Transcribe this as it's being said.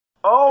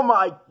Oh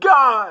my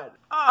god!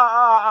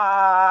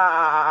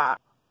 Ah!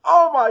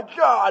 Oh my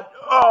god!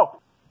 Oh!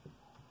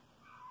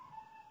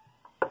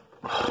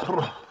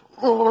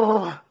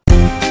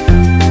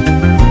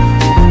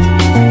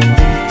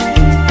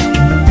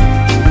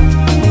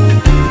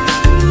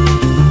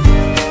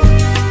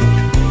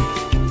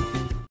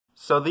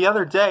 So the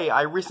other day,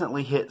 I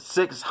recently hit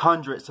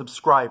 600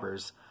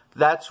 subscribers.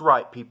 That's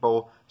right,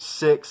 people.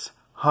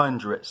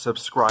 600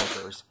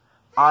 subscribers.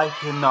 I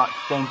cannot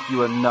thank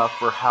you enough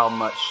for how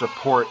much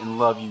support and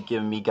love you've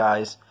given me,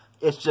 guys.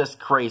 It's just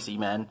crazy,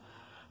 man.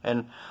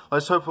 And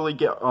let's hopefully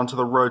get onto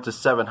the road to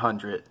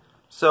 700.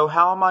 So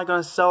how am I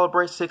going to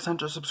celebrate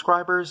 600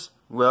 subscribers?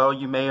 Well,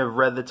 you may have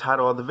read the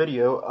title of the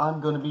video. I'm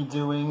going to be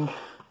doing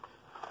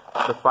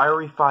the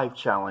Fiery 5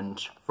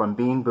 Challenge from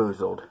being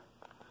Boozled.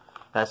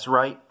 That's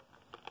right.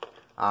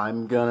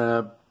 I'm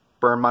gonna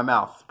burn my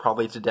mouth,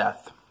 probably to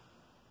death.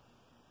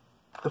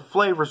 The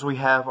flavors we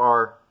have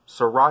are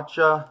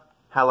sriracha,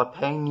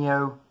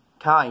 jalapeno,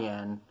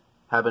 cayenne,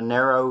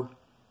 habanero,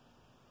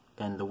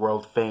 and the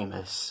world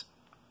famous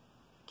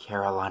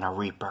Carolina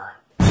Reaper.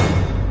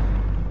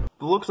 The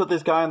looks of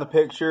this guy in the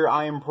picture,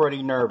 I am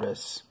pretty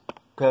nervous,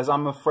 because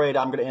I'm afraid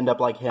I'm gonna end up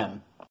like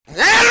him.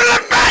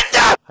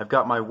 I've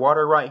got my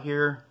water right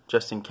here,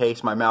 just in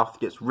case my mouth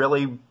gets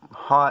really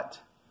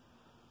hot.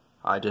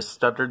 I just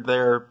stuttered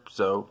there,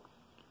 so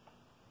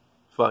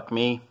fuck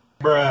me.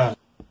 Bruh.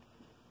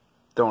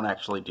 Don't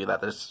actually do that,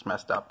 this is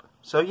messed up.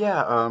 So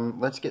yeah,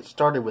 let's get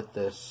started with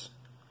this.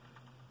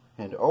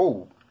 And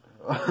oh,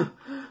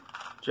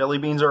 jelly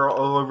beans are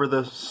all over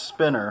the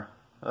spinner.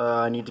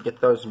 I need to get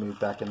those moved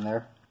back in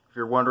there. If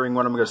you're wondering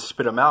what I'm going to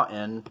spit them out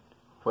in,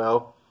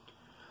 well,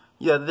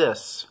 yeah,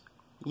 this.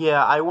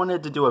 Yeah, I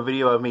wanted to do a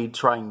video of me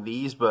trying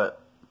these,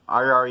 but I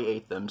already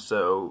ate them,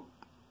 so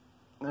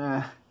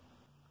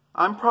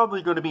I'm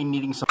probably going to be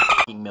needing some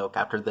milk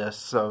after this,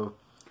 so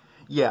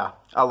yeah,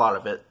 a lot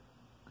of it.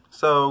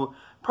 So,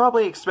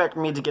 probably expect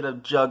me to get a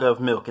jug of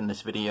milk in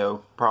this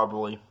video,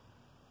 probably.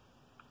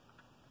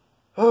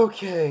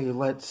 Okay,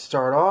 let's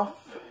start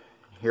off.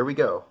 Here we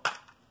go.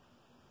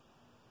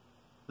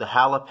 The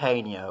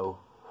jalapeno.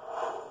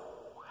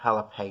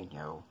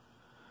 Jalapeno.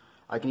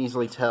 I can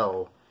easily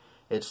tell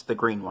it's the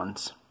green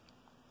ones.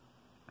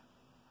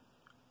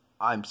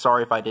 I'm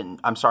sorry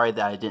that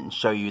I didn't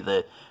show you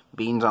the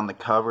beans on the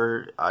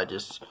cover. I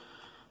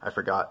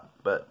forgot.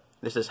 But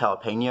this is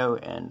jalapeno,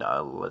 and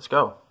let's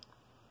go.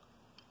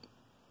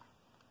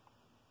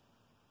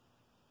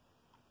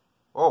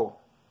 Oh.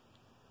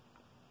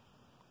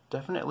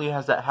 Definitely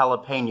has that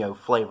jalapeno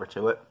flavor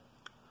to it.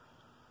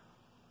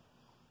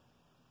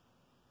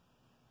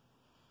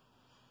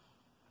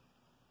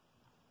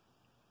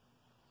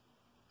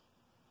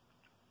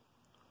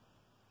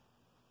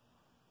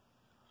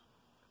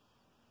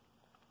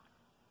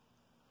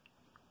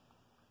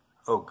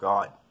 Oh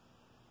god.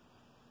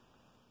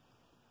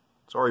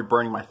 It's already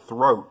burning my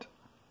throat.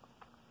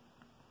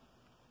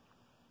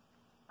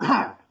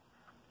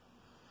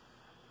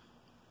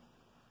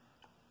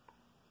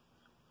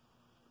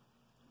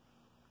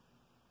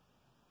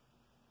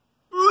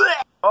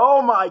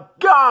 Oh my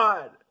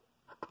god!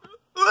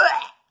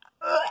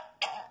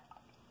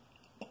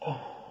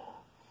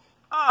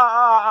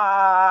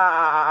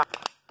 Ah!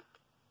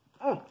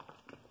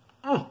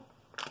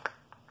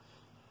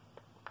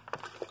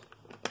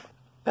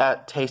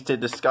 That tasted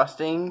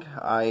disgusting.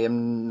 I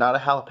am not a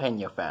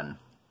jalapeno fan.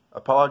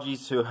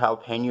 Apologies to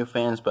jalapeno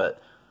fans,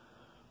 but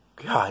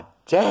god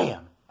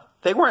damn.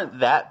 They weren't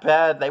that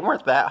bad, they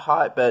weren't that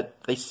hot, but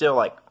they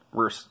still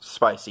were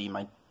spicy.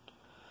 My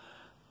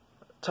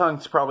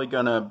tongue's probably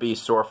gonna be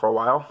sore for a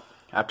while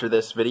after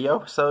this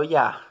video, so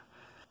yeah.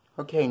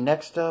 Okay,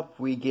 next up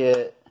we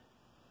get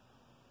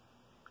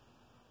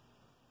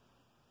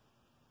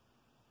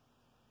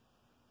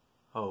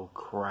oh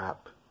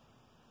crap.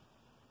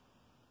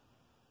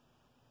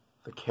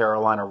 The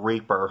Carolina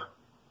Reaper.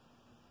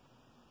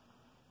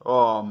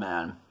 Oh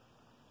man.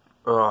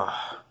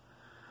 Ugh.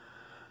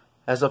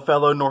 As a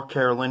fellow North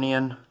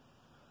Carolinian,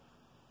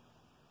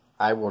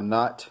 I will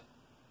not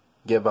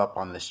give up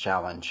on this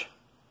challenge.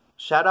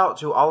 Shout out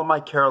to all of my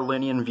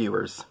Carolinian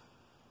viewers.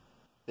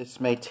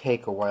 This may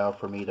take a while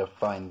for me to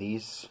find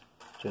these.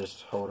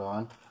 Just hold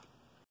on.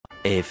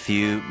 A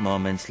few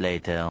moments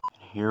later.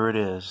 Here it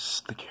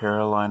is, the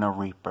Carolina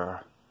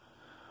Reaper.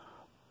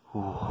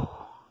 Ooh.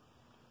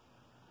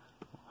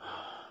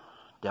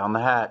 Down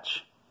the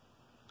hatch.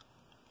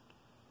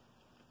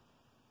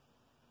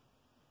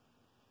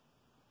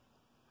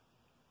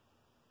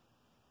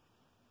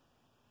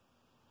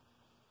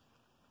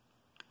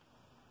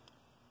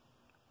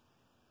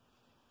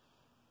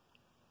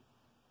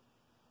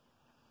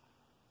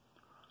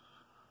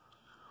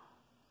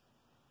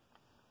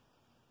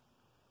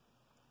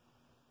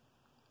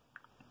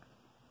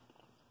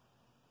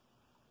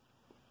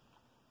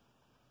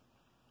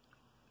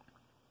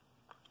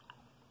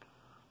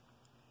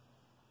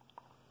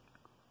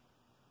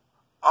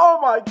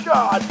 Oh my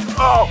god!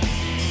 Oh!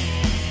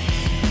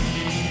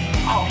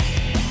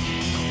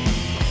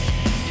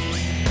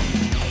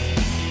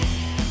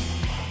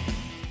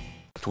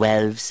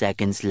 12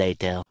 seconds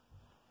later.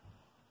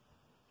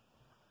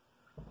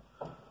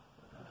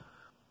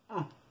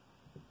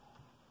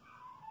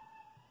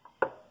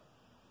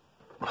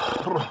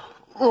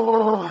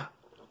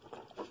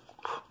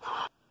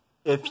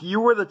 If you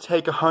were to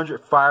take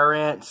 100 fire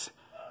ants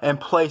and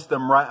place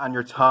them right on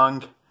your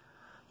tongue,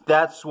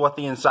 that's what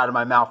the inside of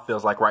my mouth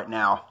feels like right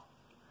now.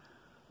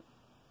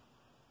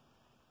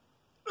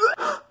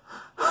 I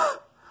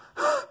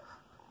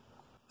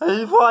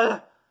need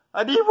water.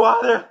 I need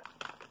water.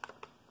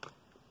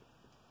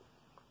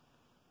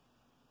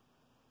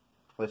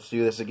 Let's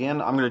do this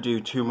again. I'm going to do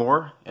 2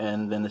 more,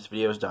 and then this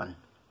video is done.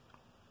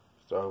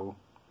 So,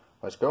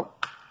 let's go.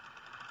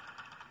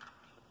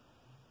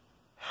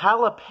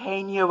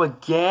 Jalapeno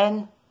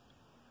again?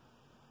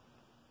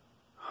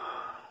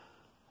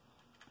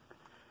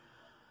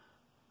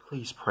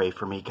 Please pray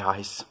for me,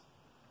 guys.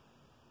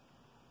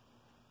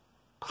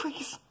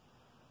 Please.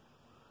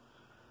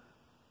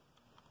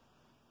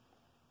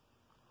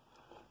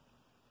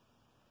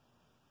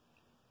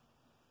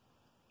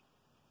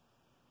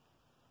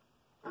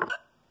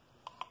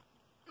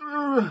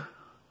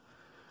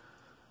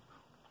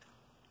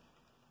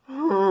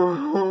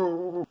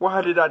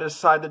 Why did I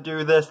decide to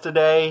do this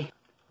today?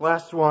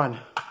 Last one.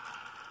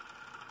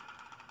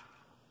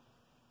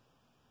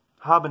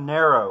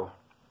 Habanero.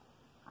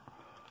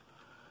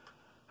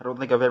 I don't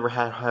think I've ever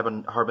had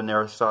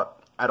habanero sauce.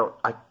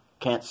 I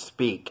can't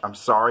speak. I'm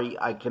sorry,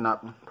 I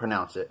cannot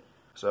pronounce it.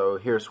 So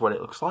here's what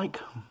it looks like.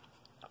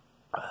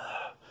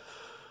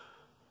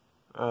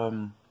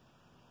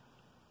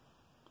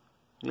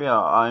 Yeah,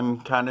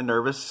 I'm kind of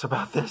nervous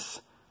about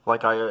this.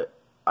 Like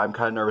I'm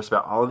kind of nervous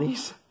about all of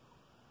these.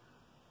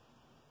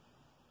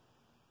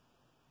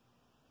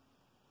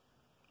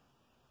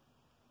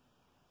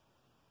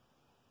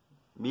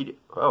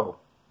 Oh.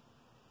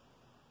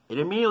 It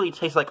immediately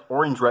tastes like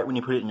orange right when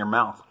you put it in your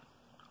mouth.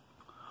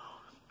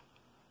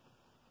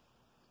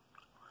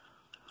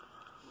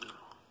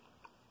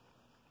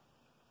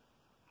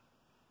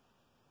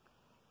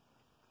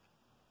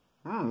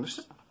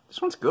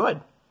 This one's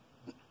good.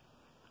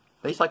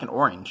 Tastes like an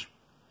orange.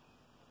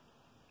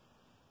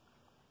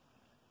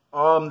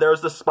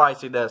 There's the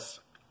spiciness.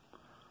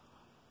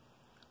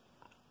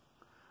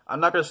 I'm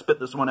not gonna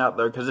spit this one out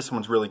though, because this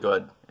one's really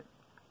good.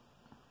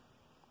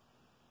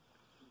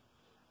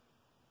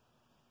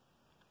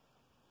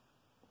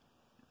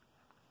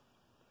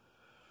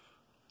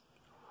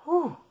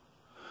 Whew.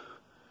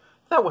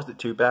 That wasn't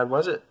too bad,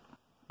 was it?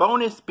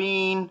 Bonus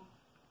bean.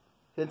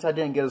 Since I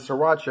didn't get a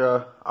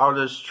sriracha, I'll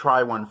just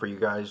try one for you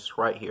guys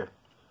right here.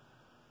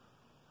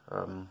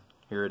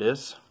 Here it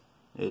is.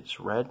 It's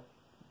red.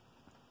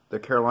 The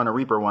Carolina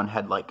Reaper one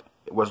had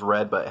it was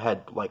red, but it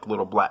had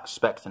little black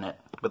specks in it.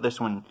 But this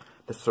one,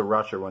 the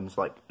sriracha one's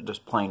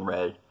just plain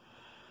red.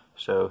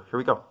 So here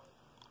we go.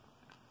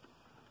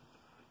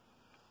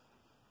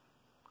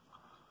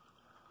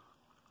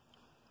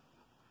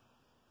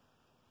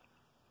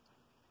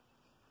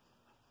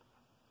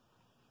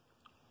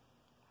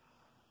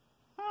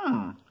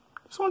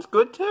 This one's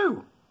good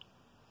too.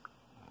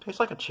 Tastes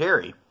like a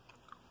cherry.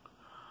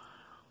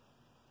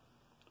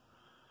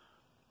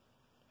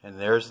 And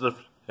there's the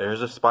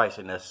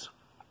spiciness.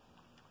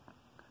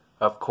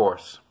 Of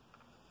course.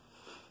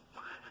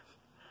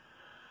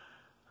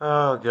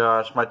 Oh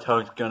gosh, my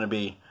tongue's gonna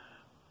be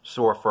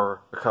sore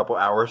for a couple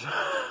hours.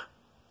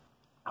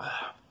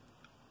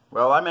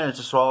 Well, I managed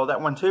to swallow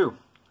that one too.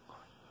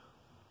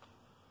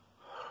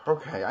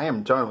 Okay, I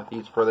am done with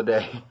these for the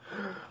day.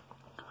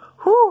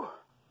 Whew!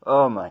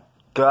 Oh my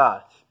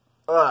gosh.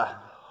 Ugh.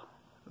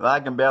 I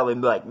can barely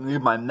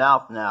move my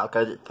mouth now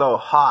because it's so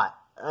hot.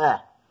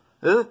 Ugh.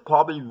 This is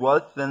probably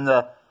worse than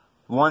the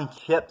one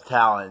chip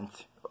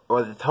challenge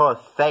or the toe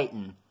of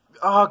Satan.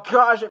 Oh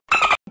gosh, it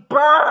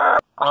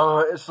burns! Oh,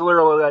 it's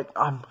literally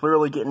I'm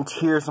literally getting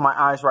tears in my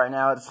eyes right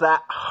now. It's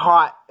that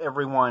hot,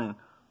 everyone.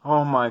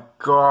 Oh my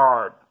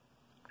god.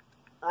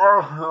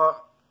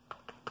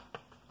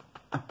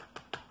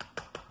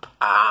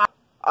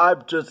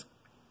 I'm just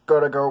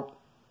gonna go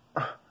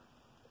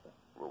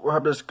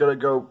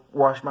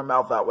wash my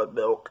mouth out with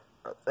milk.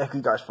 Thank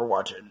you guys for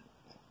watching.